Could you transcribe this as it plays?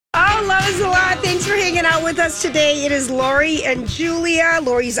love us a lot. Thanks for hanging out with us today. It is Lori and Julia.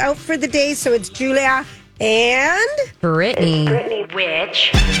 Lori's out for the day, so it's Julia and Brittany.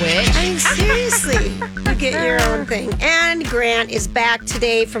 Which? I mean, seriously, you get your own thing. And Grant is back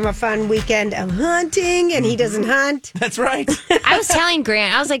today from a fun weekend of hunting, and he doesn't hunt. That's right. I was telling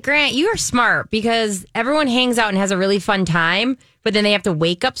Grant, I was like, Grant, you are smart because everyone hangs out and has a really fun time, but then they have to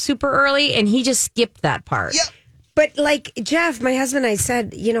wake up super early, and he just skipped that part. Yep. But like Jeff, my husband, I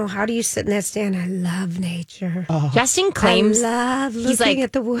said, how do you sit in that stand? I love nature. Justin claims I love looking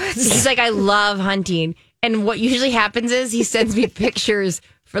at the woods. He's like, I love hunting. And what usually happens is he sends me pictures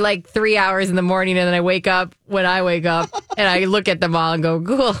for like 3 hours in the morning, and then I wake up when I wake up, and I look at them all and go,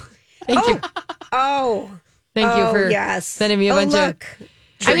 cool. Thank you. Thank you for sending me a bunch of...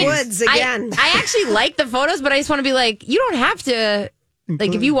 woods again. I actually like the photos, but I just want to be like, you don't have to,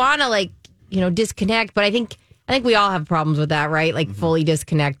 like, if you want to, disconnect. But I think we all have problems with that, right? Like fully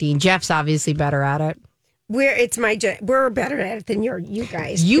disconnecting. Jeff's obviously better at it. We're better at it than you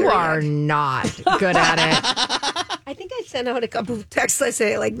guys. You are not good at it. I think I sent out a couple of texts last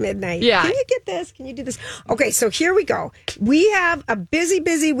night at like midnight. Yeah. Can you get this? Can you do this? Okay, so here we go. We have a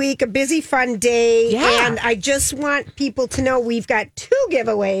busy week, a busy, fun day. Yeah. And I just want people to know we've got 2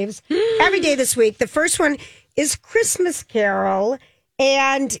 giveaways every day this week. The first one is Christmas Carol.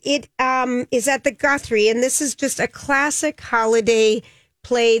 And it is at the Guthrie. And this is just a classic holiday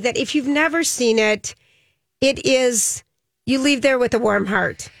play that if you've never seen it, it is, you leave there with a warm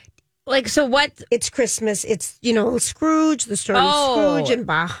heart. Like, so what? It's Christmas. It's, Scrooge, the story of Scrooge and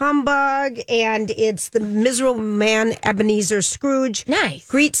Bah Humbug. And it's the miserable man, Ebenezer Scrooge. Nice.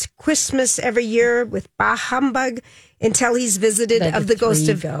 Greets Christmas every year with Bah Humbug until he's visited of the ghost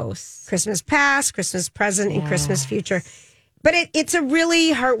of Christmas past, Christmas present, and Christmas future. But it's a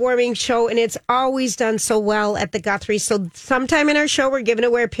really heartwarming show, and it's always done so well at the Guthrie. So sometime in our show, we're giving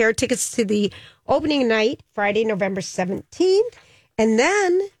away a pair of tickets to the opening night, Friday, November 17th. And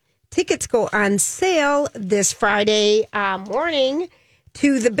then tickets go on sale this Friday morning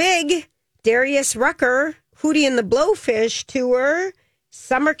to the big Darius Rucker, Hootie and the Blowfish tour,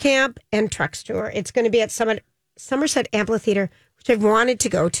 summer camp, and trucks tour. It's going to be at Somerset Amphitheater, which I've wanted to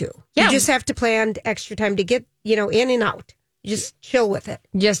go to. Yeah. You just have to plan extra time to get, in and out. Just chill with it.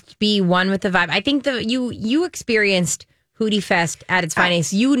 Just be one with the vibe. I think you experienced Hootie Fest at its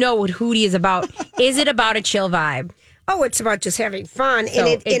finest. You know what Hootie is about. Is it about a chill vibe? Oh, it's about just having fun. So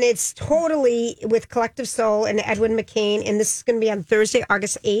and it's totally with Collective Soul and Edwin McCain. And this is going to be on Thursday,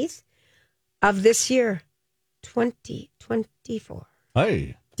 August 8th of this year, 2024.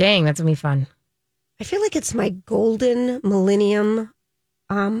 Hey. Dang, that's going to be fun. I feel like it's my golden millennium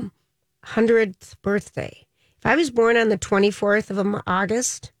 100th birthday. If I was born on the 24th of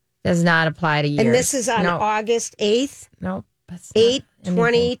August. Does not apply to you. And this is on August 8th. No.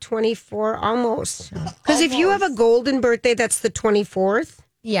 8/20/24, almost. Because if you have a golden birthday, that's the 24th.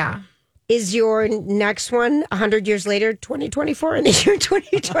 Yeah. Is your next one 100 years later, 2024, and is your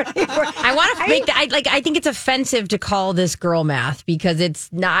 2024? I want to make that. I think it's offensive to call this girl math because it's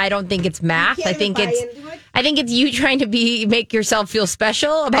not. I don't think it's math. I think it's you trying to make yourself feel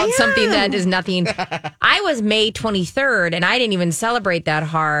special about something that is nothing. I was May 23rd, and I didn't even celebrate that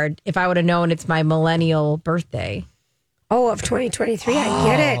hard. If I would have known it's my millennial birthday. Oh, of 2023. I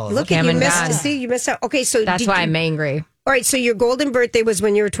get it. Look at you missed. See, you missed out. Okay, so that's why I'm angry. All right, so your golden birthday was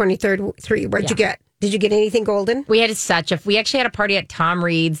when you were 23. What'd you get? Did you get anything golden? We actually had a party at Tom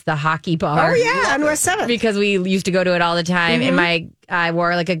Reed's, the hockey bar. Oh yeah, on West 7th. Because we used to go to it all the time. And I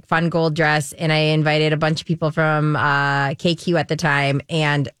wore like a fun gold dress, and I invited a bunch of people from KQ at the time.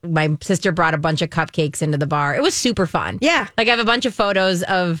 And my sister brought a bunch of cupcakes into the bar. It was super fun. Yeah. Like I have a bunch of photos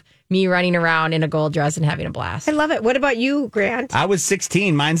of me running around in a gold dress and having a blast. I love it. What about you, Grant? I was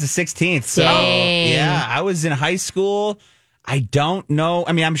 16. Mine's the 16th. So, Dang. yeah, I was in high school. I don't know.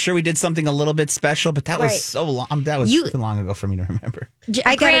 I mean, I'm sure we did something a little bit special, but that was so long. That was too long ago for me to remember.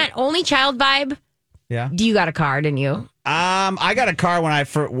 Grant, only child vibe. Yeah. You got a car, didn't you? I got a car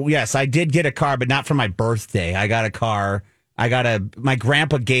yes, I did get a car, but not for my birthday. I got a car. My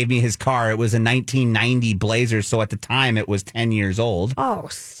grandpa gave me his car. It was a 1990 Blazer. So at the time it was 10 years old. Oh,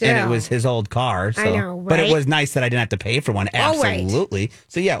 still. And it was his old car. So. I know, right? But it was nice that I didn't have to pay for one. Absolutely. Right.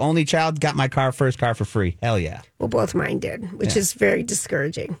 So yeah, only child got my first car for free. Hell yeah. Well, both mine did, which is very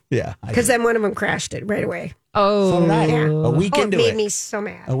discouraging. Yeah. Because then one of them crashed it right away. Oh, so yeah. A week into it. It made me so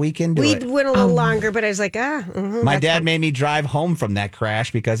mad. A week into we it. We went a little longer, but I was like, My dad made me drive home from that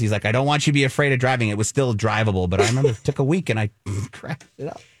crash because he's like, I don't want you to be afraid of driving. It was still drivable, but I remember it took a week and I crashed it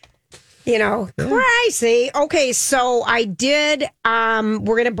up. Crazy. Okay, so I did, we're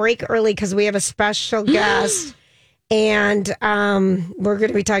going to break early because we have a special guest. And we're going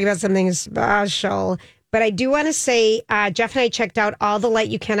to be talking about something special. But I do want to say, Jeff and I checked out All the Light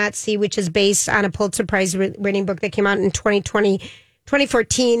You Cannot See, which is based on a Pulitzer Prize winning book that came out in 2014.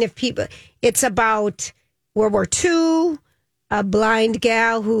 It's about World War II, a blind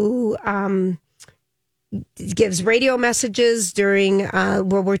gal who gives radio messages during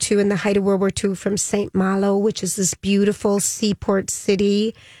World War II, in the height of World War II, from St. Malo, which is this beautiful seaport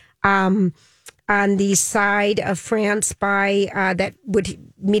city on the side of France that would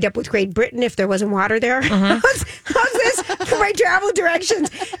meet up with Great Britain if there wasn't water there. How's this for my travel directions?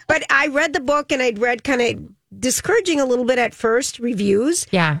 But I read the book, and I'd read kind of discouraging a little bit at first reviews.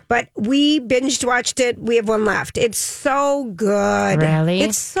 Yeah. But we binged watched it. We have one left. It's so good. Really?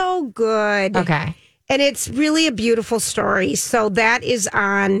 It's so good. Okay. And it's really a beautiful story. So that is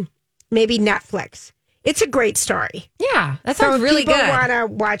on maybe Netflix. It's a great story. Yeah, that sounds really good. If people want to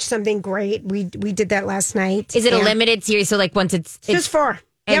watch something great, we did that last night. Is it a limited series? So like once it's just 4.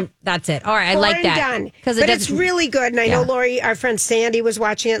 And yep. That's it. All right, I 4 like and that. Done. But it's really good. And I know Lori, our friend Sandy, was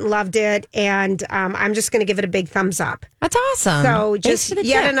watching it and loved it. And I'm just going to give it a big thumbs up. That's awesome. So just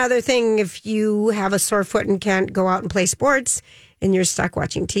yet another thing, if you have a sore foot and can't go out and play sports and you're stuck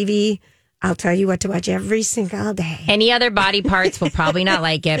watching TV, I'll tell you what to watch every single day. Any other body parts will probably not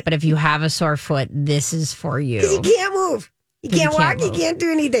like it, but if you have a sore foot, this is for you. Because you can't move. You can't walk. You can't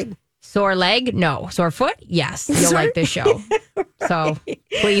do anything. Sore leg? No. Sore foot? Yes. You'll like this show. So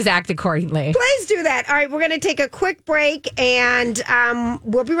please act accordingly. Please do that. All right, we're going to take a quick break, and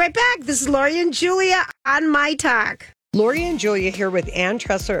we'll be right back. This is Lori and Julia on My Talk. Lori and Julia here with Ann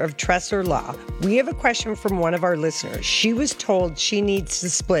Tressler of Tressler Law. We have a question from one of our listeners. She was told she needs to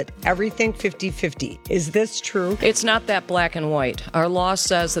split everything 50-50. Is this true? It's not that black and white. Our law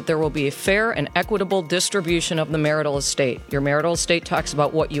says that there will be a fair and equitable distribution of the marital estate. Your marital estate talks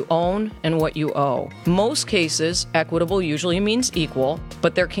about what you own and what you owe. Most cases, equitable usually means equal,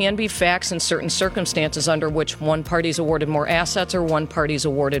 but there can be facts and certain circumstances under which one party's awarded more assets or one party's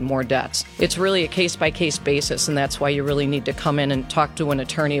awarded more debts. It's really a case-by-case basis, and that's why you really need to come in and talk to an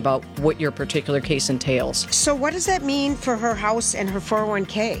attorney about what your particular case entails. So what does that mean for her house and her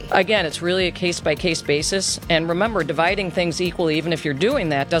 401k? Again, it's really a case-by-case basis. And remember, dividing things equally, even if you're doing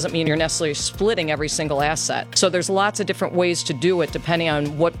that, doesn't mean you're necessarily splitting every single asset. So there's lots of different ways to do it depending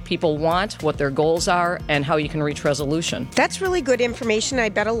on what people want, what their goals are, and how you can reach resolution. That's really good information. I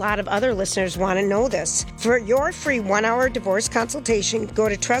bet a lot of other listeners want to know this. For your free 1-hour divorce consultation, go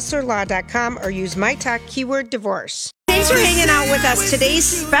to TresslerLaw.com or use My Talk keyword divorce. Thanks for hanging out with us. Today's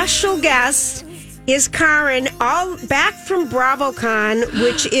special guest is Karin, all back from BravoCon,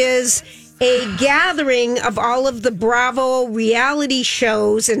 which is a gathering of all of the Bravo reality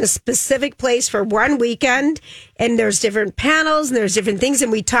shows in a specific place for one weekend. And there's different panels and there's different things.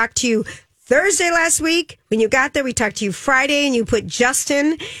 And we talked to you Thursday last week. When you got there, we talked to you Friday, and you put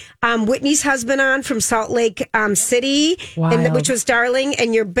Justin, Whitney's husband, on from Salt Lake City, which was darling.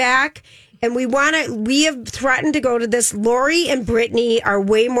 And you're back. And we have threatened to go to this. Lori and Brittany are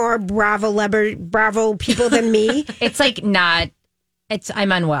way more Bravo people than me.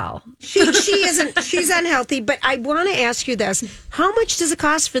 I'm unwell. She isn't, she's unhealthy. But I want to ask you this. How much does it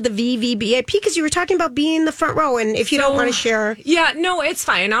cost for the VVVIP? Because you were talking about being in the front row, and if you don't want to share. Yeah, no, it's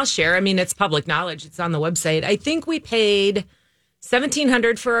fine. I'll share. I mean, it's public knowledge. It's on the website. I think we paid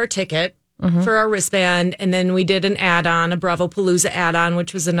 $1,700 for our ticket. For our wristband, and then we did an add-on, a Bravopalooza add-on,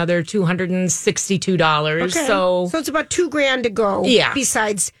 which was another $262. Okay. So it's about $2,000 to go. Yeah.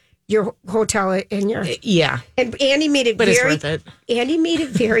 Besides your hotel and your And Andy made it it's worth it. Andy made it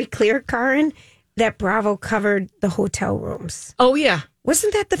very clear, Karin, that Bravo covered the hotel rooms. Oh yeah,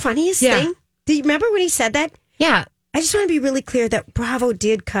 wasn't that the funniest thing? Do you remember when he said that? Yeah. I just want to be really clear that Bravo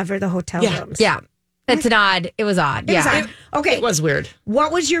did cover the hotel rooms. Yeah. It was odd. Okay. It was weird.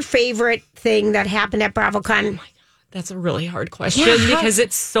 What was your favorite thing that happened at BravoCon? Oh my God. That's a really hard question because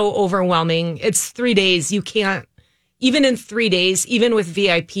it's so overwhelming. It's 3 days. You can't, even in 3 days, even with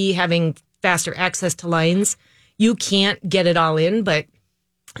VIP having faster access to lines, you can't get it all in. But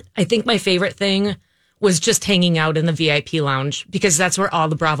I think my favorite thing was just hanging out in the VIP lounge because that's where all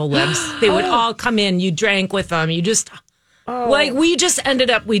the Bravo libs, they would all come in. You drank with them. You just... Like, we just ended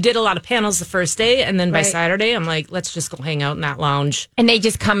up, we did a lot of panels the first day, and then by Saturday, I'm like, let's just go hang out in that lounge. And they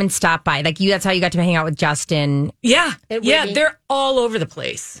just come and stop by. Like, that's how you got to hang out with Justin. Yeah. Yeah, they're all over the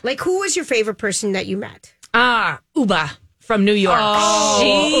place. Like, who was your favorite person that you met? Uba from New York.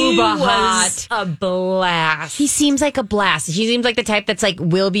 Oh, Uba hot. A blast. She seems like a blast. She seems like the type that's like,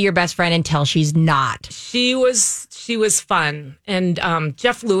 will be your best friend until she's not. She was fun. And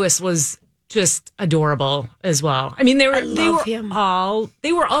Jeff Lewis was just adorable as well. I mean, they were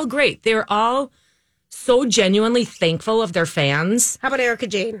all great. They were all so genuinely thankful of their fans. How about Erica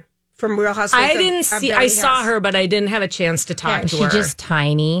Jane from Real Housewives? I saw her, but I didn't have a chance to talk to her. She's just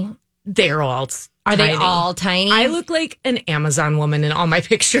tiny. They're all Are they all tiny? I look like an Amazon woman in all my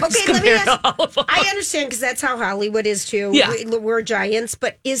pictures. Okay, let me ask. I understand because that's how Hollywood is too. Yeah. We're giants.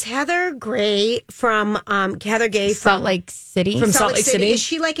 But is Heather Gay from Salt Lake City? From Salt Lake City. Is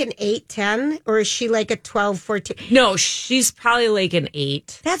she like an 8'10" or is she like a 12, 14? No, she's probably like an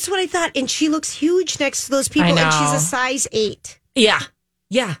 8. That's what I thought. And she looks huge next to those people. And she's a size 8. Yeah.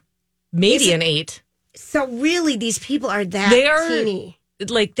 Maybe an 8. So really, these people are that teeny.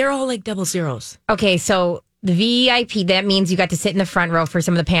 Like, they're all like double zeros. Okay, so the VIP, that means you got to sit in the front row for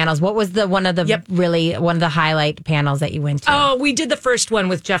some of the panels. What was one of the highlight panels that you went to? Oh, we did the first one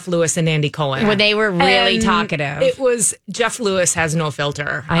with Jeff Lewis and Andy Cohen. Where they were really talkative. It was Jeff Lewis has no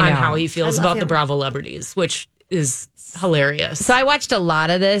filter on how he feels about the Bravo celebrities, which is hilarious. So I watched a lot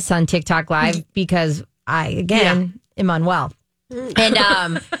of this on TikTok Live because I, am unwell.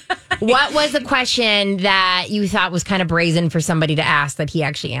 And what was the question that you thought was kind of brazen for somebody to ask that he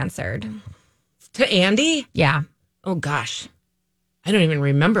actually answered? To Andy? Yeah. Oh, gosh. I don't even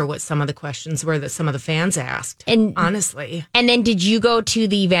remember what some of the questions were that some of the fans asked, honestly. And then did you go to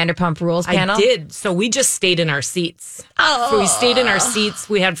the Vanderpump Rules panel? I did. So we just stayed in our seats. Oh. So we stayed in our seats.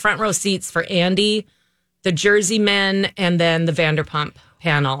 We had front row seats for Andy, the Jersey Men, and then the Vanderpump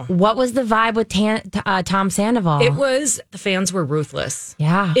panel. What was the vibe with Tom Sandoval? It was, the fans were ruthless.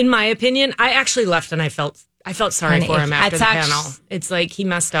 Yeah. In my opinion, I actually left and I felt sorry for him after the panel. It's like he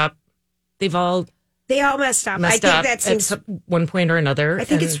messed up. They all messed up. I think that seems at one point or another. I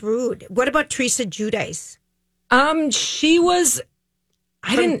think it's rude. What about Teresa Giudice? She was,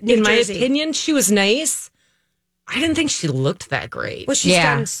 in my opinion, she was nice. I didn't think she looked that great. Well, she's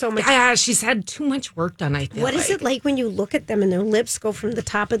done so much. Yeah, she's had too much work done, I think. What is it like when you look at them and their lips go from the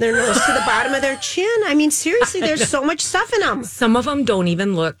top of their nose to the bottom of their chin? I mean, seriously, there's so much stuff in them. Some of them don't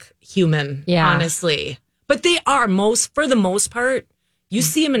even look human, honestly. But they are, for the most part, you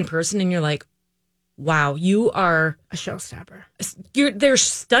see them in person and you're like, wow, you are a showstopper. They're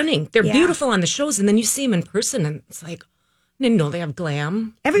stunning. They're beautiful on the shows. And then you see them in person and it's like, no, they have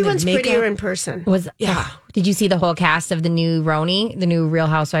glam. Everyone's prettier in person. Did you see the whole cast of the new the new Real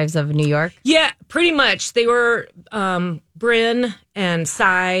Housewives of New York? Yeah, pretty much. They were Brynn and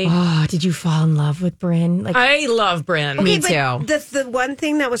Sai. Oh, did you fall in love with Brynn? I love Brynn. Okay, Me too. The one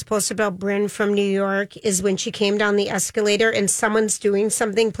thing that was posted about Brynn from New York is when she came down the escalator and someone's doing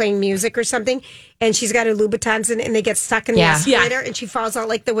something, playing music or something, and she's got her Louboutins in, and they get stuck in the escalator, and she falls out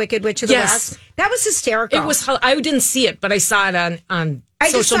like the Wicked Witch of the West. That was hysterical. It was. I didn't see it, but I saw it on I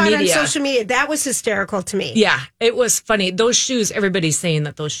social just saw media. it on social media. That was hysterical to me. Yeah, it was funny. Those shoes, everybody's saying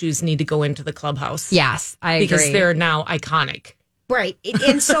that those shoes need to go into the clubhouse. Yes, I agree. Because they're now iconic. Right.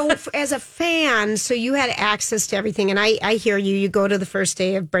 And so as a fan, so you had access to everything. And I hear you. You go to the first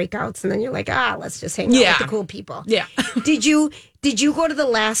day of breakouts and then you're like, let's just hang out with the cool people. Yeah. Did you go to the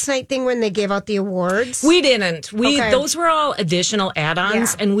last night thing when they gave out the awards? We didn't. Those were all additional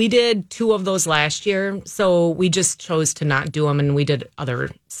add-ons, and we did 2 of those last year. So we just chose to not do them, and we did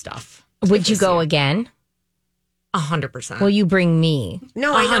other stuff. Would you go again? 100%. Will you bring me?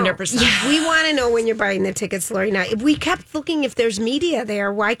 No, I know. 100%. Yeah. We want to know when you're buying the tickets, Lori. Now, if we kept looking if there's media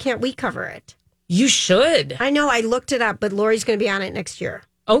there, why can't we cover it? You should. I know. I looked it up, but Lori's going to be on it next year.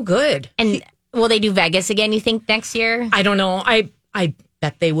 Oh, good. And will they do Vegas again, you think, next year? I don't know. I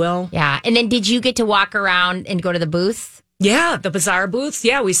bet they will. Yeah. And then did you get to walk around and go to the booths? Yeah, the Bazaar booths.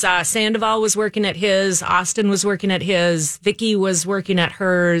 Yeah, we saw Sandoval was working at his, Austin was working at his, Vicky was working at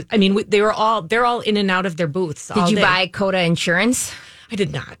hers. I mean, they're all in and out of their booths. Did you buy Coda insurance? I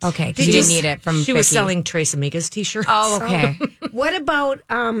did not. Okay, because you didn't need it from She was selling Trace Amiga's t-shirts. Oh, okay. What about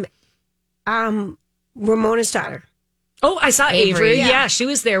Ramona's daughter? Oh, I saw Avery. Yeah, she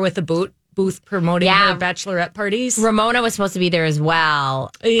was there with the booth promoting her bachelorette parties. Ramona was supposed to be there as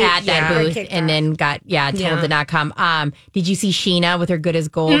well at that booth and then got told to not come. Did you see Sheena with her Good as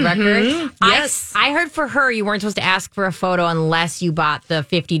Gold record? Yes. I heard for her you weren't supposed to ask for a photo unless you bought the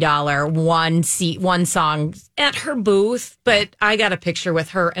 $50 one song at her booth, but I got a picture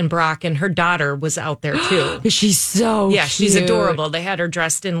with her and Brock, and her daughter was out there too. She's so cute. She's adorable. They had her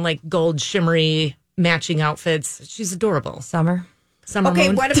dressed in like gold shimmery matching outfits. She's adorable. Summer okay,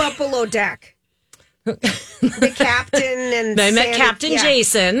 Moon. what about Below Deck? The captain and I met Captain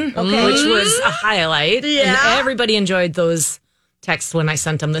Jason, which was a highlight. Yeah. And everybody enjoyed those texts when I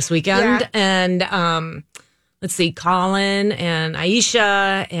sent them this weekend. Yeah. And let's see, Colin and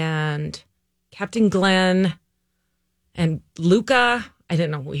Aisha and Captain Glenn and Luca. I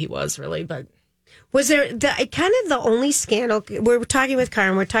didn't know who he was really, but Was there kind of the only scandal? We're talking with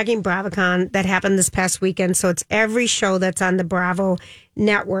Karin. We're talking BravoCon that happened this past weekend. So it's every show that's on the Bravo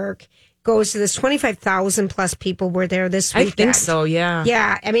network goes to this. 25,000 plus people were there this weekend. I think so, yeah.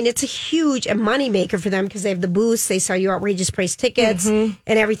 Yeah. I mean, it's a huge moneymaker for them because they have the booths. They sell you outrageous price tickets and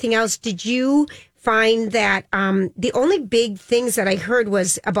everything else. Did you find that the only big things that I heard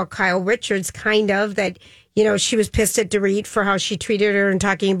was about Kyle Richards, kind of, that she was pissed at Dorit for how she treated her and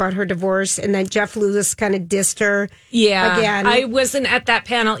talking about her divorce. And then Jeff Lewis kind of dissed her. Yeah. Again. I wasn't at that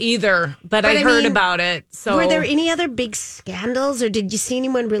panel either, but I heard about it. So were there any other big scandals or did you see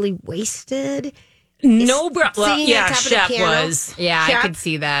anyone really wasted? No, Shep was. Yeah, Shep? I could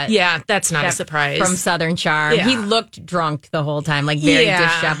see that. Yeah, that's not a surprise. From Southern Charm. Yeah. He looked drunk the whole time, like very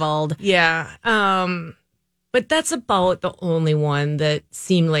disheveled. Yeah. But that's about the only one that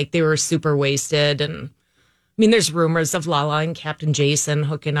seemed like they were super wasted. And I mean, there's rumors of Lala and Captain Jason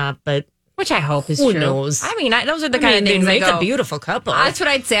hooking up, but which I hope is who true. knows? I mean, those are the kind of things they make a beautiful couple. That's what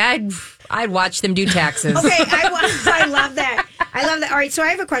I'd say. I'd watch them do taxes. Okay, I love that. I love that. All right, so I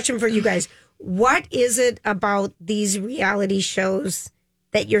have a question for you guys. What is it about these reality shows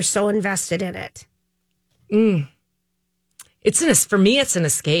that you're so invested in it? For me, it's an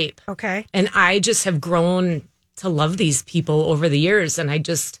escape. Okay. And I just have grown to love these people over the years. And I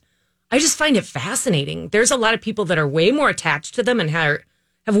just find it fascinating. There's a lot of people that are way more attached to them and have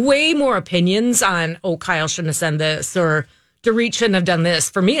way more opinions on, Kyle shouldn't have said this or Dorit shouldn't have done this.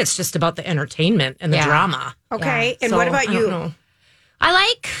 For me, it's just about the entertainment and the drama. Okay. Yeah. And So, what about I you? don't know.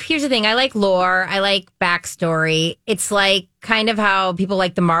 Here's the thing. I like lore. I like backstory. It's like kind of how people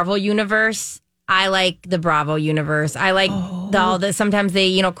like the Marvel universe. I like the Bravo universe. I like all the, sometimes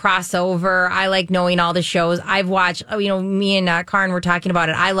they, cross over. I like knowing all the shows. I've watched, me and Karin were talking about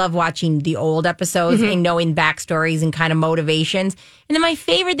it. I love watching the old episodes and knowing backstories and kind of motivations. And then my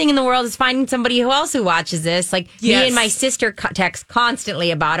favorite thing in the world is finding somebody who watches this. Like me and my sister text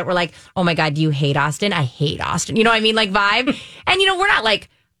constantly about it. We're like, oh my God, do you hate Austin? I hate Austin. You know what I mean? Like vibe. And, we're not like,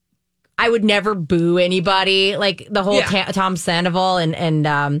 I would never boo anybody. Like the whole Tom Sandoval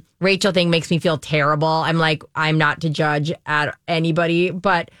and Rachel thing makes me feel terrible. I'm like, I'm not to judge at anybody,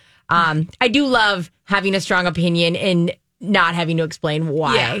 but I do love having a strong opinion and not having to explain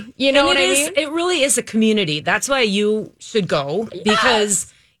why. Yeah. You know what I mean? It really is a community. That's why you should go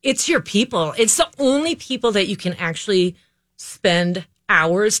because it's your people. It's the only people that you can actually spend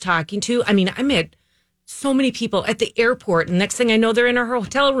hours talking to. I mean, I met so many people at the airport, and next thing I know, they're in our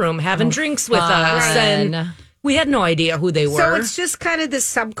hotel room having drinks with us, and we had no idea who they were. So it's just kind of this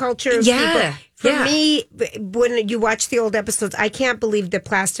subculture of people. For me, when you watch the old episodes, I can't believe the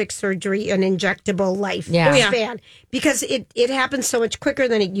plastic surgery and injectable life span because it happens so much quicker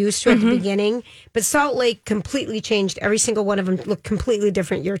than it used to at the beginning. But Salt Lake completely changed. Every single one of them looked completely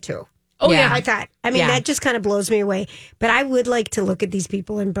different year two. Oh, yeah. I thought. I mean, that just kind of blows me away. But I would like to look at these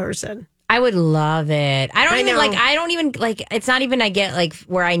people in person. I would love it. I don't even it's not even I get like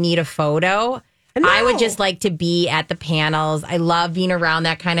where I need a photo. No. I would just like to be at the panels. I love being around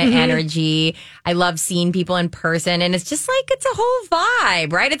that kind of energy. I love seeing people in person. And it's just like, it's a whole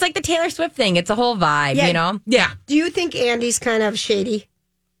vibe, right? It's like the Taylor Swift thing. It's a whole vibe, Yeah. Do you think Andy's kind of shady?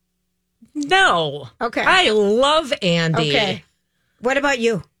 No. Okay. I love Andy. Okay. What about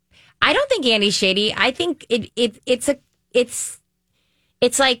you? I don't think Andy's shady. I think it's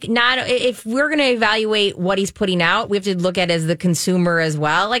like not, if we're going to evaluate what he's putting out, we have to look at it as the consumer as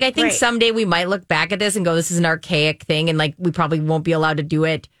well. Like, I think someday we might look back at this and go, this is an archaic thing. And like, we probably won't be allowed to do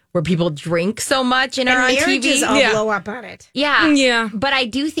it where people drink so much and are on TV. All blow up on it. Yeah. Yeah. But I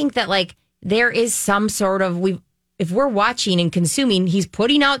do think that like, there is some sort of, if we're watching and consuming, he's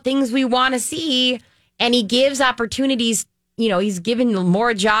putting out things we want to see and he gives opportunities. He's given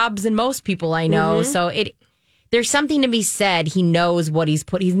more jobs than most people I know. So there's something to be said. He knows what he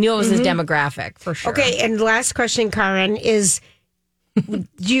knows his demographic for sure. Okay, and last question, Karin, is do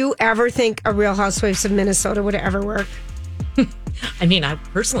you ever think a Real Housewives of Minnesota would ever work? I mean, I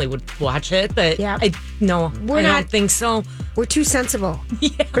personally would watch it, but I don't think so. We're too sensible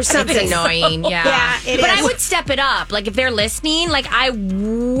for something. It's annoying, Yeah, it but is. I would step it up. Like if they're listening, like I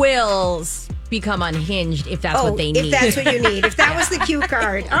will become unhinged if that's what they need. If that's what you need. If that was the cue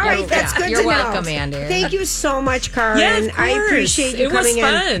card. All right, that's good to know. You're welcome, Andy. Thank you so much, Karin. Yeah, of course. I appreciate you coming in. It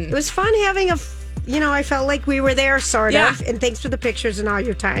was fun. It was fun having I felt like we were there, sort of. And thanks for the pictures and all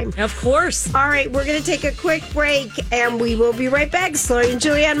your time. Of course. All right, we're going to take a quick break, and we will be right back. Lori and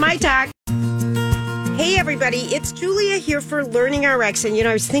Julia on My Talk. Hey, everybody. It's Julia here for Learning RX. And,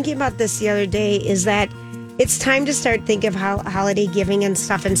 I was thinking about this the other day, is that it's time to start thinking of holiday giving and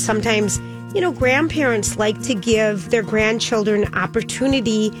stuff. And sometimes grandparents like to give their grandchildren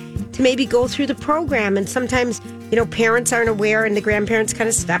opportunity to maybe go through the program. And sometimes, parents aren't aware and the grandparents kind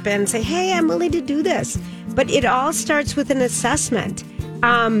of step in and say, hey, I'm willing to do this. But it all starts with an assessment.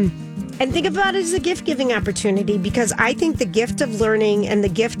 And think about it as a gift-giving opportunity, because I think the gift of learning and the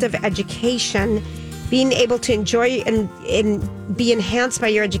gift of education, being able to enjoy and be enhanced by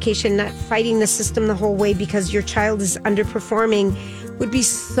your education, not fighting the system the whole way because your child is underperforming, would be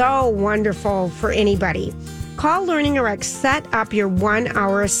so wonderful for anybody. Call Learning RX, set up your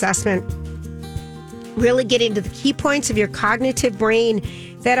 1-hour assessment. Really get into the key points of your cognitive brain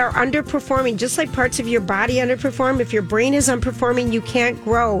that are underperforming, just like parts of your body underperform. If your brain is underperforming, you can't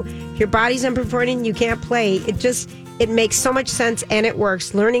grow. If your body's underperforming, you can't play. It makes so much sense, and it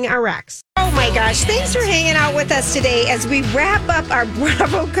works. Learning RX. Oh my gosh, thanks for hanging out with us today. As we wrap up our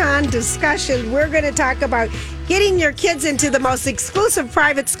BravoCon discussion, we're going to talk about getting your kids into the most exclusive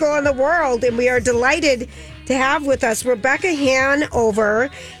private school in the world. And we are delighted to have with us Rebecca Hanover,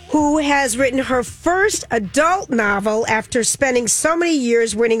 who has written her first adult novel after spending so many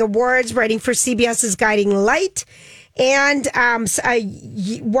years winning awards, writing for CBS's Guiding Light, and a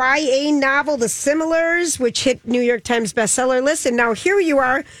YA novel, The Similars, which hit New York Times bestseller list. And now here you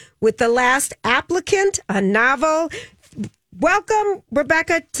are with The Last Applicant, a novel. Welcome,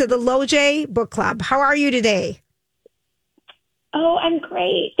 Rebecca, to the LoJ Book Club. How are you today? Oh, I'm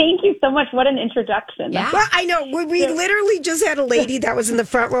great. Thank you so much. What an introduction. Yeah. Well, I know. We literally just had a lady that was in the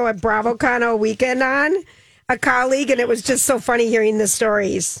front row at BravoCon all weekend on, a colleague, and it was just so funny hearing the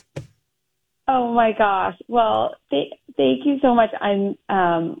stories. Oh, my gosh. Well, thank you so much.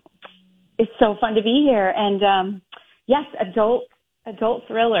 It's so fun to be here. And, yes, adult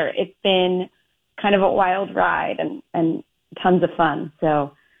thriller. It's been kind of a wild ride and tons of fun.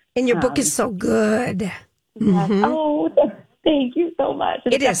 So, and your book is so good. Mm-hmm. Oh, thank you so much.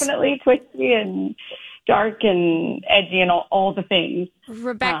 It's definitely twisty and dark and edgy and all the things.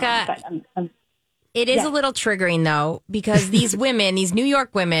 Rebecca, it is a little triggering, though, because these women, these New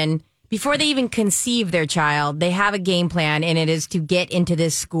York women, before they even conceive their child, they have a game plan, and it is to get into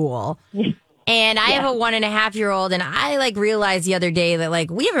this school. And I have a 1.5-year-old, and I realized the other day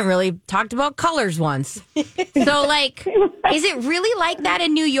that we haven't really talked about colors once. So is it really like that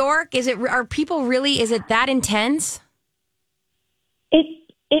in New York? Are people really? Is it that intense? It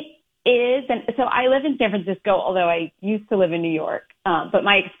is, and so I live in San Francisco, although I used to live in New York. But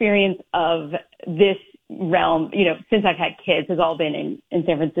my experience of this realm, since I've had kids, has all been in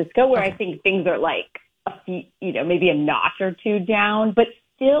San Francisco, where I think things are maybe a notch or two down, but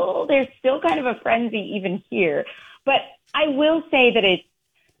there's still kind of a frenzy even here. But I will say that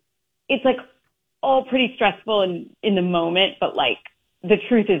it's all pretty stressful in the moment, but the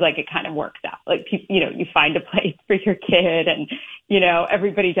truth is it kind of works out. You find a place for your kid, and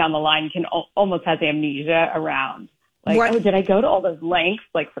everybody down the line can almost has amnesia around did I go to all those lengths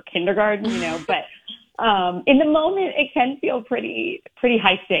for kindergarten, but in the moment it can feel pretty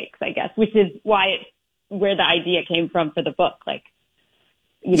high stakes, I guess, which is where the idea came from for the book.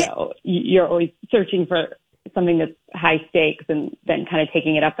 You're always searching for something that's high stakes and then kind of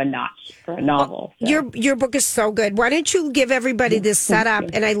taking it up a notch for a novel. So. Your book is so good. Why don't you give everybody this setup?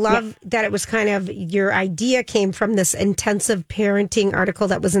 And I love that it was kind of your idea came from this intensive parenting article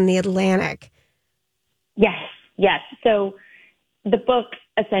that was in The Atlantic. Yes. So the book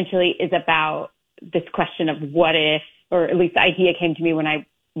essentially is about this question of what if, or at least the idea came to me when I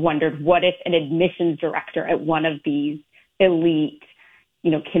wondered, what if an admissions director at one of these elite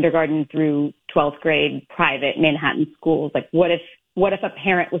kindergarten through 12th grade private Manhattan schools, what if a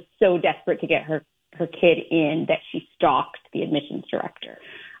parent was so desperate to get her kid in that she stalked the admissions director?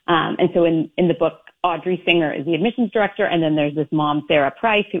 And so in the book, Audrey Singer is the admissions director, and then there's this mom, Sarah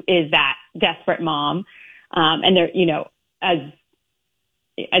Price, who is that desperate mom. And they're, as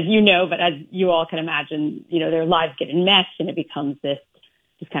but as you all can imagine, their lives get enmeshed, and it becomes this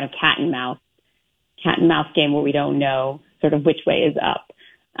kind of cat and mouse game where we don't know sort of which way is up.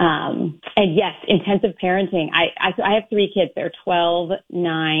 And yes, intensive parenting. I have 3 kids. They're 12,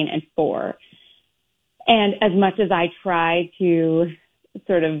 9, and 4. And as much as I try to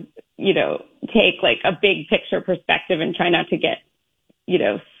sort of, take a big picture perspective and try not to get,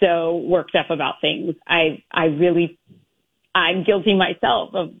 so worked up about things, I'm guilty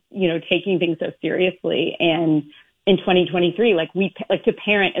myself of, taking things so seriously. And in 2023, to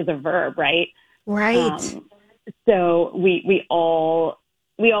parent is a verb, right? Right. So we all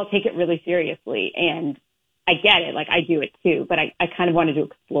take it really seriously, and I get it. I do it too, but I kind of wanted to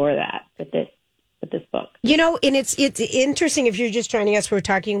explore that with this book. And it's interesting if you're just joining us. We're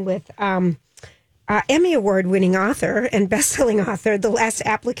talking with Emmy Award-winning author and best-selling author, the last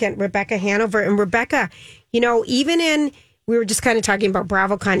applicant, Rebecca Hanover. And Rebecca, we were just kind of talking about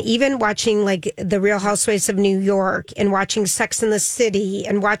BravoCon, even watching like The Real Housewives of New York and watching Sex and the City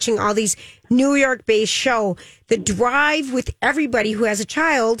and watching all these New York-based show, the drive with everybody who has a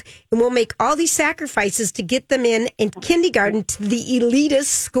child and will make all these sacrifices to get them in kindergarten to the elitist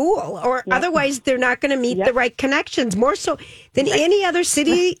school, or otherwise they're not going to meet the right connections, more so than any other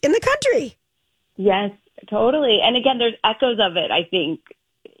city in the country. Yes, totally. And again, there's echoes of it, I think,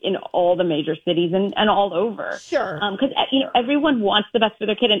 in all the major cities and all over. Sure. Because, everyone wants the best for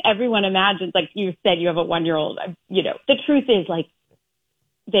their kid, and everyone imagines, like you said, you have a 1-year-old. The truth is, like,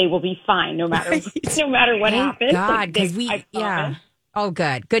 they will be fine no matter what happens. God, because Oh,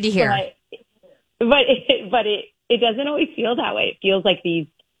 good to hear. But it doesn't always feel that way. It feels like these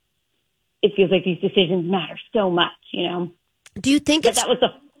decisions matter so much. Do you think that was the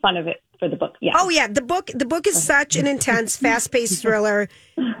fun of it for the book? Yeah. Oh yeah, the book is such an intense, fast-paced thriller,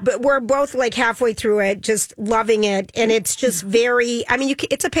 but we're both like halfway through it, just loving it, and it's just very. I mean,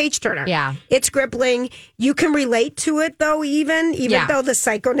 it's a page turner. Yeah, it's gripping. You can relate to it though, even though the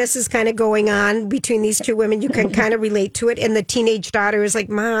psychoness is kind of going on between these two women, you can kind of relate to it. And the teenage daughter is like,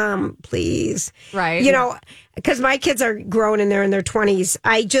 "Mom, please," right? Because my kids are grown and they're in their 20s.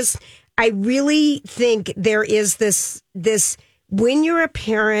 I really think there is this when you're a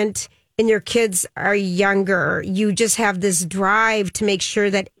parent and your kids are younger, you just have this drive to make sure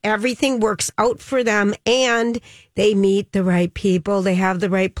that everything works out for them and they meet the right people, they have the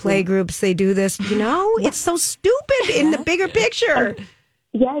right play groups, they do this. It's so stupid in the bigger picture.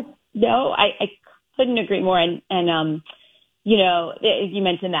 Yes, no, I couldn't agree more. And you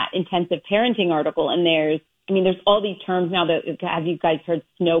mentioned that intensive parenting article, and there's all these terms now that, have you guys heard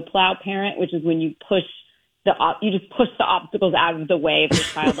snowplow parent, which is when you just push the obstacles out of the way of the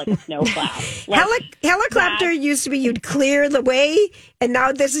child like a snowplow. Helicopter used to be you'd clear the way, and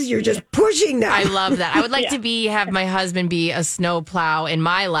now you're just pushing them. I love that. I would like to have my husband be a snowplow in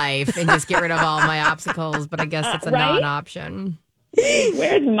my life and just get rid of all my obstacles, but I guess it's a non-option.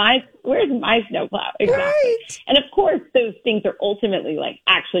 Where's my snowplow? Exactly. Right. And of course, those things are ultimately like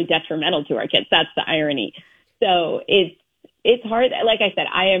actually detrimental to our kids. That's the irony. So it's hard. Like I said,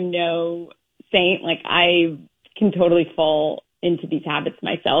 I am no saint. Like, I can totally fall into these habits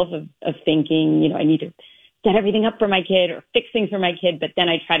myself of thinking, I need to set everything up for my kid or fix things for my kid. But then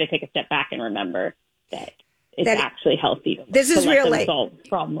I try to take a step back and remember that it's actually healthy. This is real life. Solve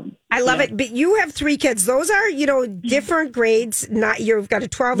problems. I love it. But you have 3 kids. Those are, different grades. You've got a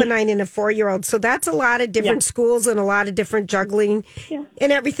 12, a 9, and a 4-year-old. So that's a lot of different schools and a lot of different juggling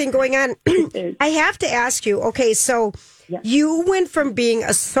and everything going on. I have to ask you, okay, so you went from being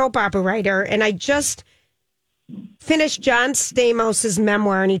a soap opera writer, and I just finished John Stamos'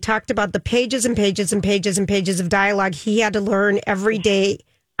 memoir, and he talked about the pages and pages and pages and pages of dialogue he had to learn every day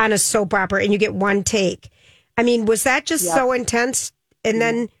on a soap opera, and you get one take. I mean, was that just so intense? And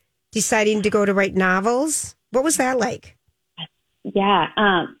then deciding to go to write novels? What was that like? Yeah.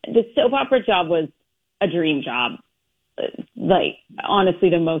 The soap opera job was a dream job. Like, honestly,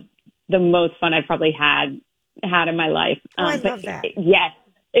 the most fun I probably had in my life. I love that. Yes.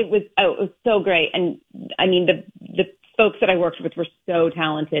 It was so great. And I mean, the folks that I worked with were so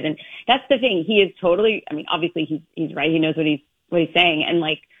talented. And that's the thing. He is totally, obviously he's right. He knows what he's saying. And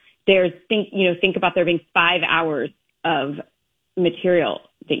like, think about there being 5 hours of material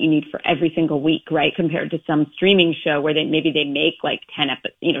that you need for every single week, right? Compared to some streaming show where they make like 10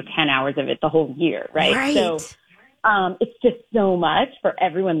 hours of it the whole year, right? So, it's just so much for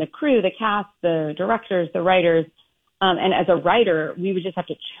everyone, the crew, the cast, the directors, the writers. And as a writer, we would just have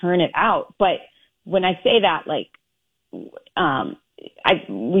to churn it out. But when I say that, like,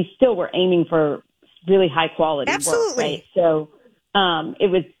 we still were aiming for really high quality work, right? So,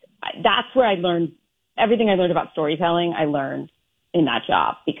 that's where I learned everything I learned about storytelling. I learned in that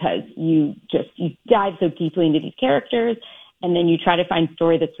job, because you dive so deeply into these characters, and then you try to find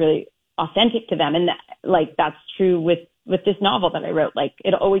story that's really authentic to them. And that's true with this novel that I wrote. Like,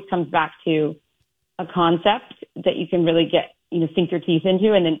 it always comes back to a concept that you can really get, sink your teeth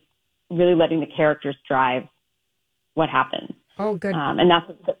into, and then really letting the characters drive what happens. Oh, good. And that's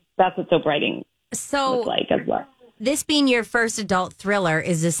what soap writing was like as well. This being your first adult thriller,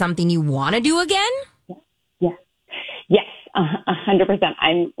 is this something you want to do again? Yes, 100%.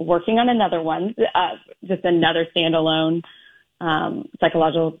 I'm working on another one, just another standalone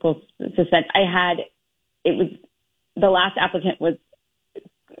psychological suspense. The last applicant was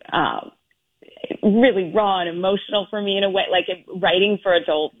really raw and emotional for me in a way. Like, writing for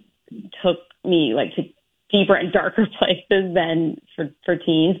adults took me like to deeper and darker places than for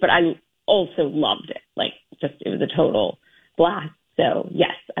teens. But also loved it. Like, just, it was a total blast. So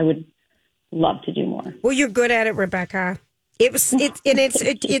yes, I would love to do more. Well, you're good at it, Rebecca.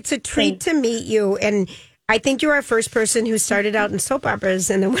 It's a treat to meet you. And I think you're our first person who started out in soap operas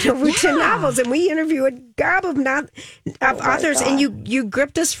and then went over to novels. And we interview a gob of authors, and you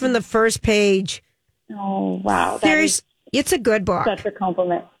gripped us from the first page. Oh, wow. It's a good book. Such a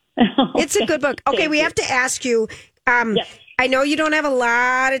compliment. It's a good book. Okay, we have to ask you. Yes. I know you don't have a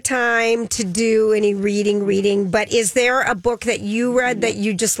lot of time to do any reading, but is there a book that you read that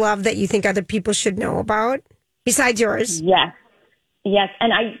you just love that you think other people should know about besides yours? Yes. Yes.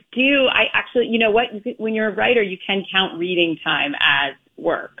 And I do. I actually, you know what? When you're a writer, you can count reading time as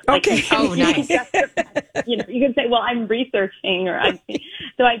work. Okay. Nice. You can say, well, I'm researching,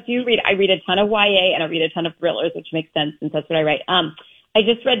 so I do read. I read a ton of YA and I read a ton of thrillers, which makes sense since that's what I write. I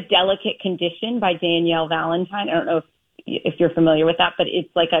just read Delicate Condition by Danielle Valentine. I don't know if you're familiar with that, but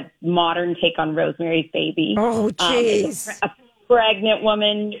it's like a modern take on Rosemary's Baby. Oh, jeez. A pregnant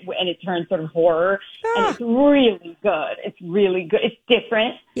woman, and it turns sort of horror, and it's really good. It's really good. It's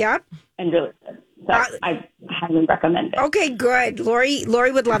different. Yep. And really good. So I highly recommend it. Okay, good. Lori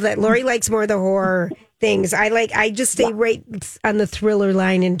would love that. Lori likes more of the horror things. I just stay right on the thriller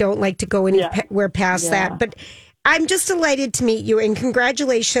line and don't like to go anywhere past that. But I'm just delighted to meet you, and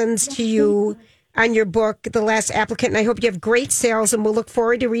congratulations to you on your book, The Last Applicant. And I hope you have great sales, and we'll look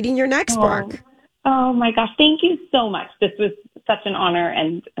forward to reading your next book. Oh my gosh. Thank you so much. This was such an honor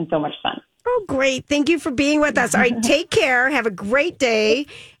and so much fun. Oh, great. Thank you for being with us. All right, take care. Have a great day.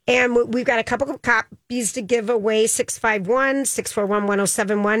 And we've got a couple of copies to give away,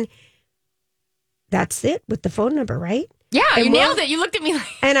 651-641-1071. That's it with the phone number, right? Yeah, and you nailed it. You looked at me like...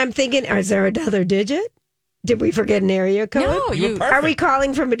 And I'm thinking, is there another digit? Did we forget an area code? No, Are we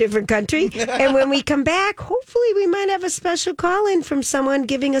calling from a different country? And when we come back, hopefully we might have a special call-in from someone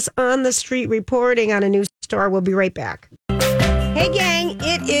giving us on-the-street reporting on a new store. We'll be right back. Hey, gang,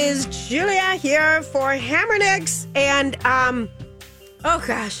 it is Julia here for Hammernix. And, oh,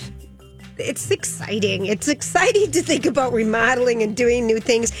 gosh, it's exciting. It's exciting to think about remodeling and doing new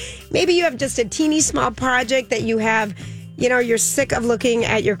things. Maybe you have just a teeny small project that you have... you're sick of looking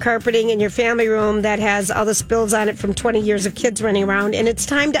at your carpeting in your family room that has all the spills on it from 20 years of kids running around, and it's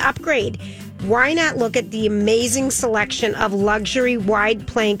time to upgrade. Why not look at the amazing selection of luxury wide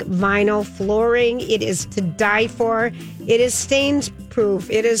plank vinyl flooring? It is to die for. It is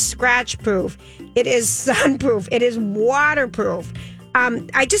stain-proof. It is scratch-proof. It is sun-proof. It is waterproof.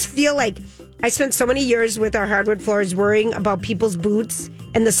 I just feel like I spent so many years with our hardwood floors worrying about people's boots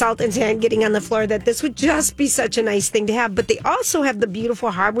and the salt and sand getting on the floor that this would just be such a nice thing to have. But they also have the beautiful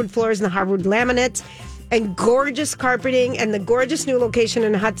hardwood floors and the hardwood laminates and gorgeous carpeting, and the gorgeous new location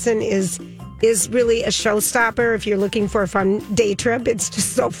in Hudson is really a showstopper if you're looking for a fun day trip. It's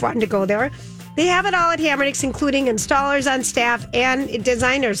just so fun to go there. They have it all at Hammernix, including installers on staff and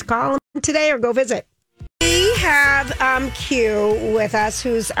designers. Call them today or go visit. We have Q with us,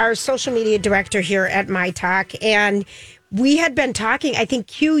 who's our social media director here at My Talk, and we had been talking. I think,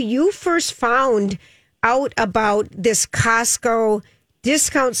 Q, you first found out about this Costco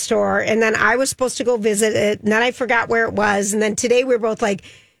discount store, and then I was supposed to go visit it, and then I forgot where it was, and then today we were both like,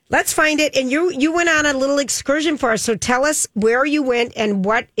 let's find it, and you went on a little excursion for us, so tell us where you went and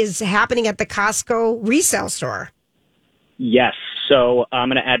what is happening at the Costco resale store. Yes. So I'm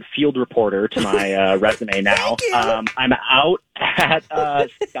going to add field reporter to my resume now. I'm out at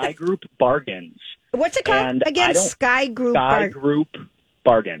Sky Group Bargains. What's it called and again? Sky Group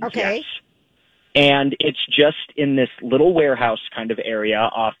Bargains. Okay. Yes. And it's just in this little warehouse kind of area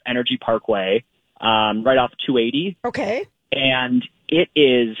off Energy Parkway, right off 280. Okay. And it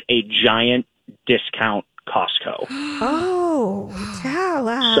is a giant discount Costco. Oh, tell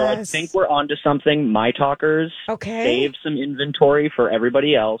us. So I think we're onto something. My talkers save some inventory for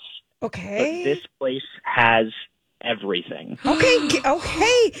everybody else. Okay. But this place has everything.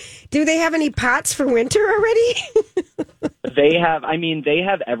 Okay. Do they have any pots for winter already? They have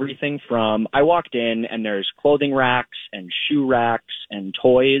everything from, I walked in and there's clothing racks and shoe racks and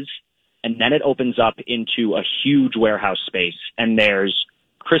toys. And then it opens up into a huge warehouse space and there's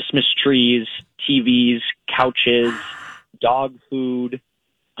Christmas trees, TVs, couches, dog food.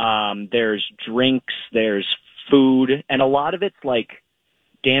 There's drinks, there's food, and a lot of it's like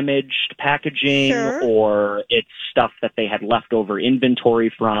damaged packaging or it's stuff that they had leftover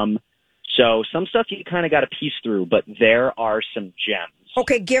inventory from. So some stuff you kind of got to piece through, but there are some gems.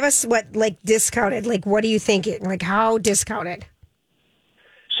 Okay, give us what, like, discounted. Like, what are you thinking? Like, how discounted?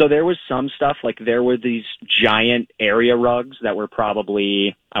 So there was some stuff, like there were these giant area rugs that were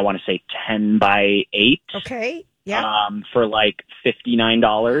probably, I want to say 10 by 8. Okay, yeah. For like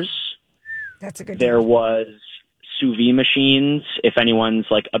 $59. That's a good There deal. was sous vide machines. If anyone's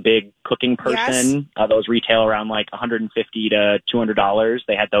like a big cooking person, those retail around like $150 to $200.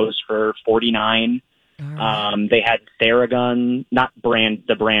 They had those for $49. They had Theragun, not the brand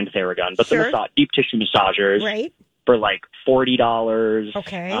Theragun, but the deep tissue massagers for like $40.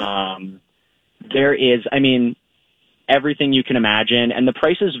 Okay. There is, I mean, everything you can imagine, and the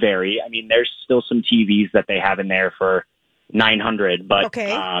prices vary. I mean, there's still some TVs that they have in there for $900, but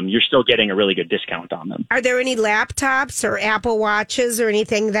you're still getting a really good discount on them. Are there any laptops or Apple Watches or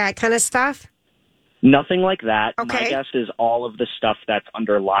anything, that kind of stuff? Nothing like that. Okay. My guess is all of the stuff that's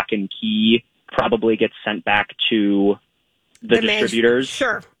under lock and key probably gets sent back to the distributors.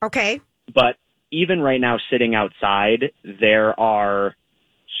 Sure. Okay. But even right now, sitting outside, there are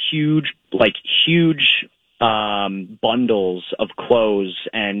huge bundles of clothes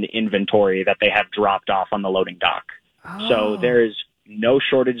and inventory that they have dropped off on the loading dock. Oh. So there's no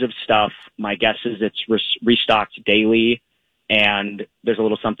shortage of stuff. My guess is it's restocked daily, and there's a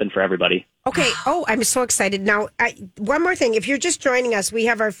little something for everybody. Okay. Oh, I'm so excited. Now, one more thing. If you're just joining us, we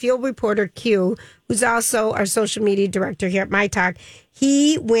have our field reporter, Q, who's also our social media director here at My Talk.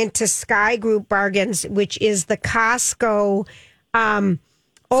 He went to Sky Group Bargains, which is the Costco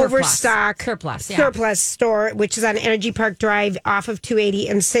overstock surplus store, which is on Energy Park Drive off of 280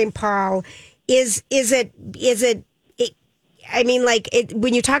 in St. Paul. Is it I mean, like,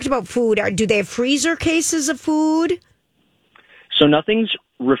 when you talked about food, do they have freezer cases of food? So nothing's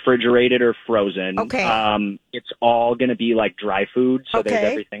refrigerated or frozen. Okay. It's all going to be like dry food. So there's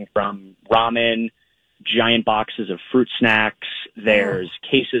everything from ramen, giant boxes of fruit snacks. There's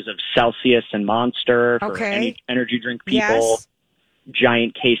cases of Celsius and Monster for any energy drink people. Yes.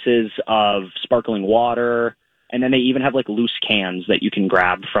 Giant cases of sparkling water. And then they even have like loose cans that you can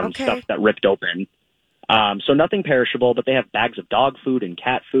grab from stuff that ripped open. So nothing perishable, but they have bags of dog food and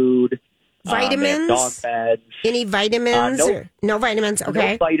cat food. Vitamins? Dog beds. Any vitamins? No vitamins.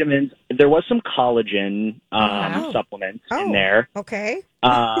 Okay. No vitamins. There was some collagen supplements in there. Okay.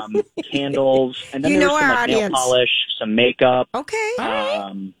 Candles. And then there was some like, nail polish, some makeup. Okay.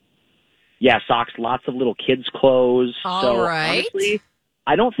 Socks, lots of little kids' clothes. Honestly,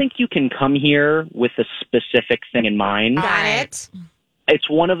 I don't think you can come here with a specific thing in mind. Got it. It's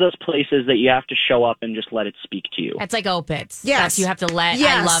one of those places that you have to show up and just let it speak to you. It's like Opitz. Yes. You have to let.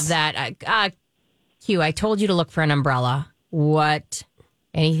 Yes. I love that. Q, I told you to look for an umbrella. What?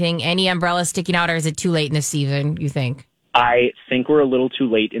 Any umbrella sticking out, or is it too late in the season, you think? I think we're a little too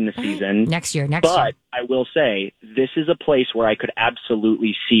late in the season. Next year. But I will say, this is a place where I could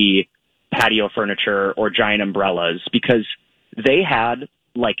absolutely see patio furniture or giant umbrellas, because they had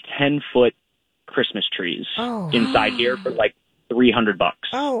like 10-foot Christmas trees inside here for like $300.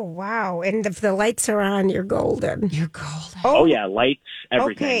 Oh, wow. And if the lights are on, you're golden. You're golden. Oh yeah, lights,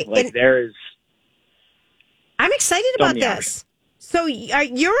 everything. Like, there's... I'm excited about this. So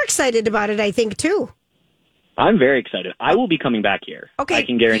you're excited about it, I think, too. I'm very excited. I will be coming back here. Okay. I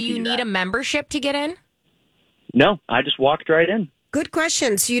can guarantee you. Do you need a membership to get in? No, I just walked right in. Good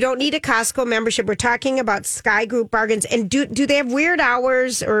question. So you don't need a Costco membership. We're talking about Sky Group Bargains. And do they have weird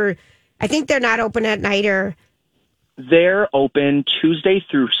hours, or I think they're not open at night, or... They're open Tuesday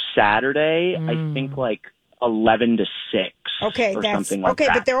through Saturday, I think like 11 to 6 or something like that. Okay,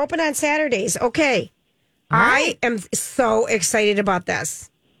 but they're open on Saturdays. Okay. Right. I am so excited about this.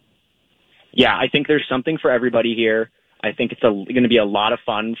 Yeah, I think there's something for everybody here. I think it's going to be a lot of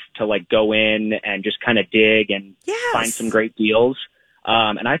fun to like go in and just kind of dig and find some great deals.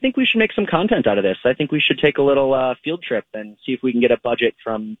 And I think we should make some content out of this. I think we should take a little field trip and see if we can get a budget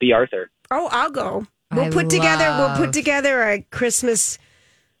from B. Arthur. Oh, I'll go. We'll put together a Christmas,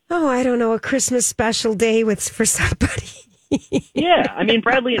 a Christmas special day for somebody. Yeah, I mean,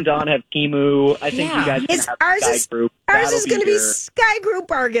 Bradley and Dawn have Temu. I think you guys can have Sky Group. Ours is going to be Sky Group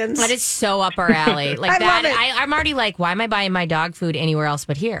Bargains. That is so up our alley. Like love it. I'm already like, why am I buying my dog food anywhere else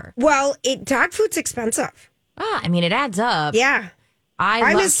but here? Well, dog food's expensive. I mean, it adds up. Yeah.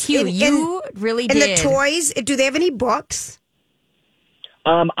 I love you. You really did. And the toys, do they have any books?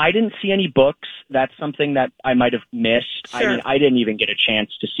 I didn't see any books. That's something that I might have missed. Sure. I mean, I didn't even get a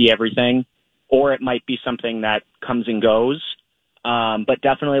chance to see everything. Or it might be something that comes and goes. But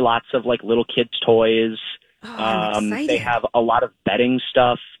definitely lots of like little kids' toys. They have a lot of bedding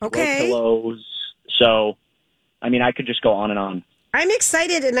stuff, pillows. So, I mean, I could just go on and on. I'm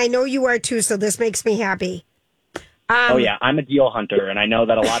excited, and I know you are too, so this makes me happy. I'm a deal hunter, and I know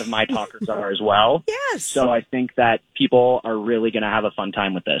that a lot of my talkers are as well. Yes. So I think that people are really going to have a fun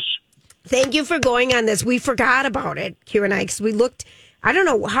time with this. Thank you for going on this. We forgot about it, Q and I, because we looked, I don't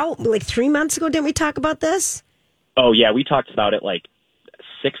know, like 3 months ago, didn't we talk about this? Oh, yeah, we talked about it like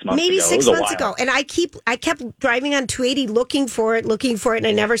 6 months maybe ago. 6 months ago. And I kept driving on 280 looking for it, and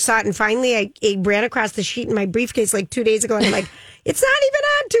I never saw it. And finally, I ran across the sheet in my briefcase like 2 days ago, and I'm like, it's not even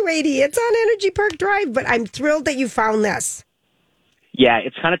on 280. It's on Energy Park Drive. But I'm thrilled that you found this. Yeah,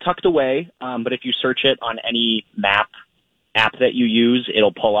 it's kind of tucked away, but if you search it on any map app that you use,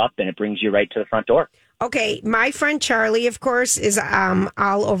 it'll pull up and it brings you right to the front door. Okay, my friend Charlie, of course, is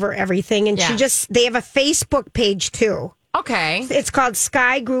all over everything, and they have a Facebook page too. Okay. It's called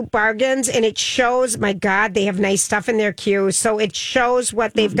Sky Group Bargains, and it shows, my God, they have nice stuff in their queue. So it shows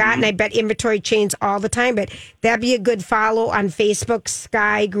what they've got, and I bet inventory changes all the time, but that'd be a good follow on Facebook,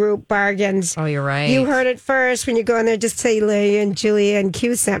 Sky Group Bargains. Oh, you're right. You heard it first. When you go in there, just say Leah and Julia and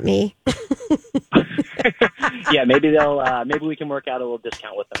Q sent me. Yeah, maybe maybe we can work out a little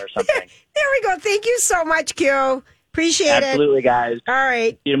discount with them or something. There we go. Thank you so much, Q. Appreciate it. Absolutely, guys. All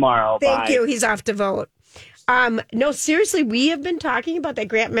right. See you tomorrow. Thank Bye. you. He's off to vote. No, seriously, we have been talking about that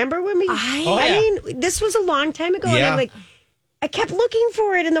grant. Remember when I mean, this was a long time ago, and I'm like, I kept looking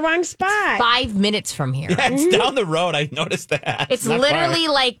for it in the wrong spot. 5 minutes from here. Yeah, it's down the road. I noticed that. It's literally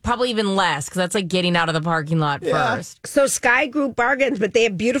like probably even less because that's like getting out of the parking lot first. So Sky Group Bargains, but they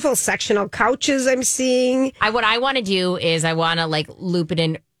have beautiful sectional couches I'm seeing. What I want to do is I want to like loop it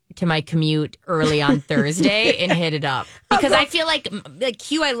in to my commute early on Thursday and hit it up because I feel like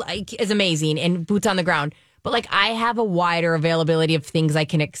Q I like is amazing and boots on the ground, but like I have a wider availability of things I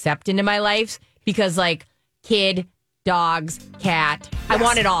can accept into my life because like kid, dogs, cat, I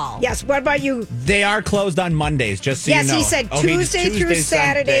want it all. Yes. What about you? They are closed on Mondays, just so you know. Yes, he said Tuesday through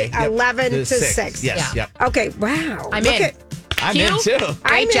Saturday, Sunday. 11 to 6. Yes, yep. Okay, wow. I'm in. I'm in too.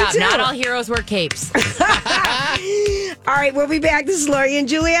 Great job. Not all heroes wear capes. All right, we'll be back. This is Lori and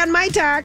Julie on My Talk.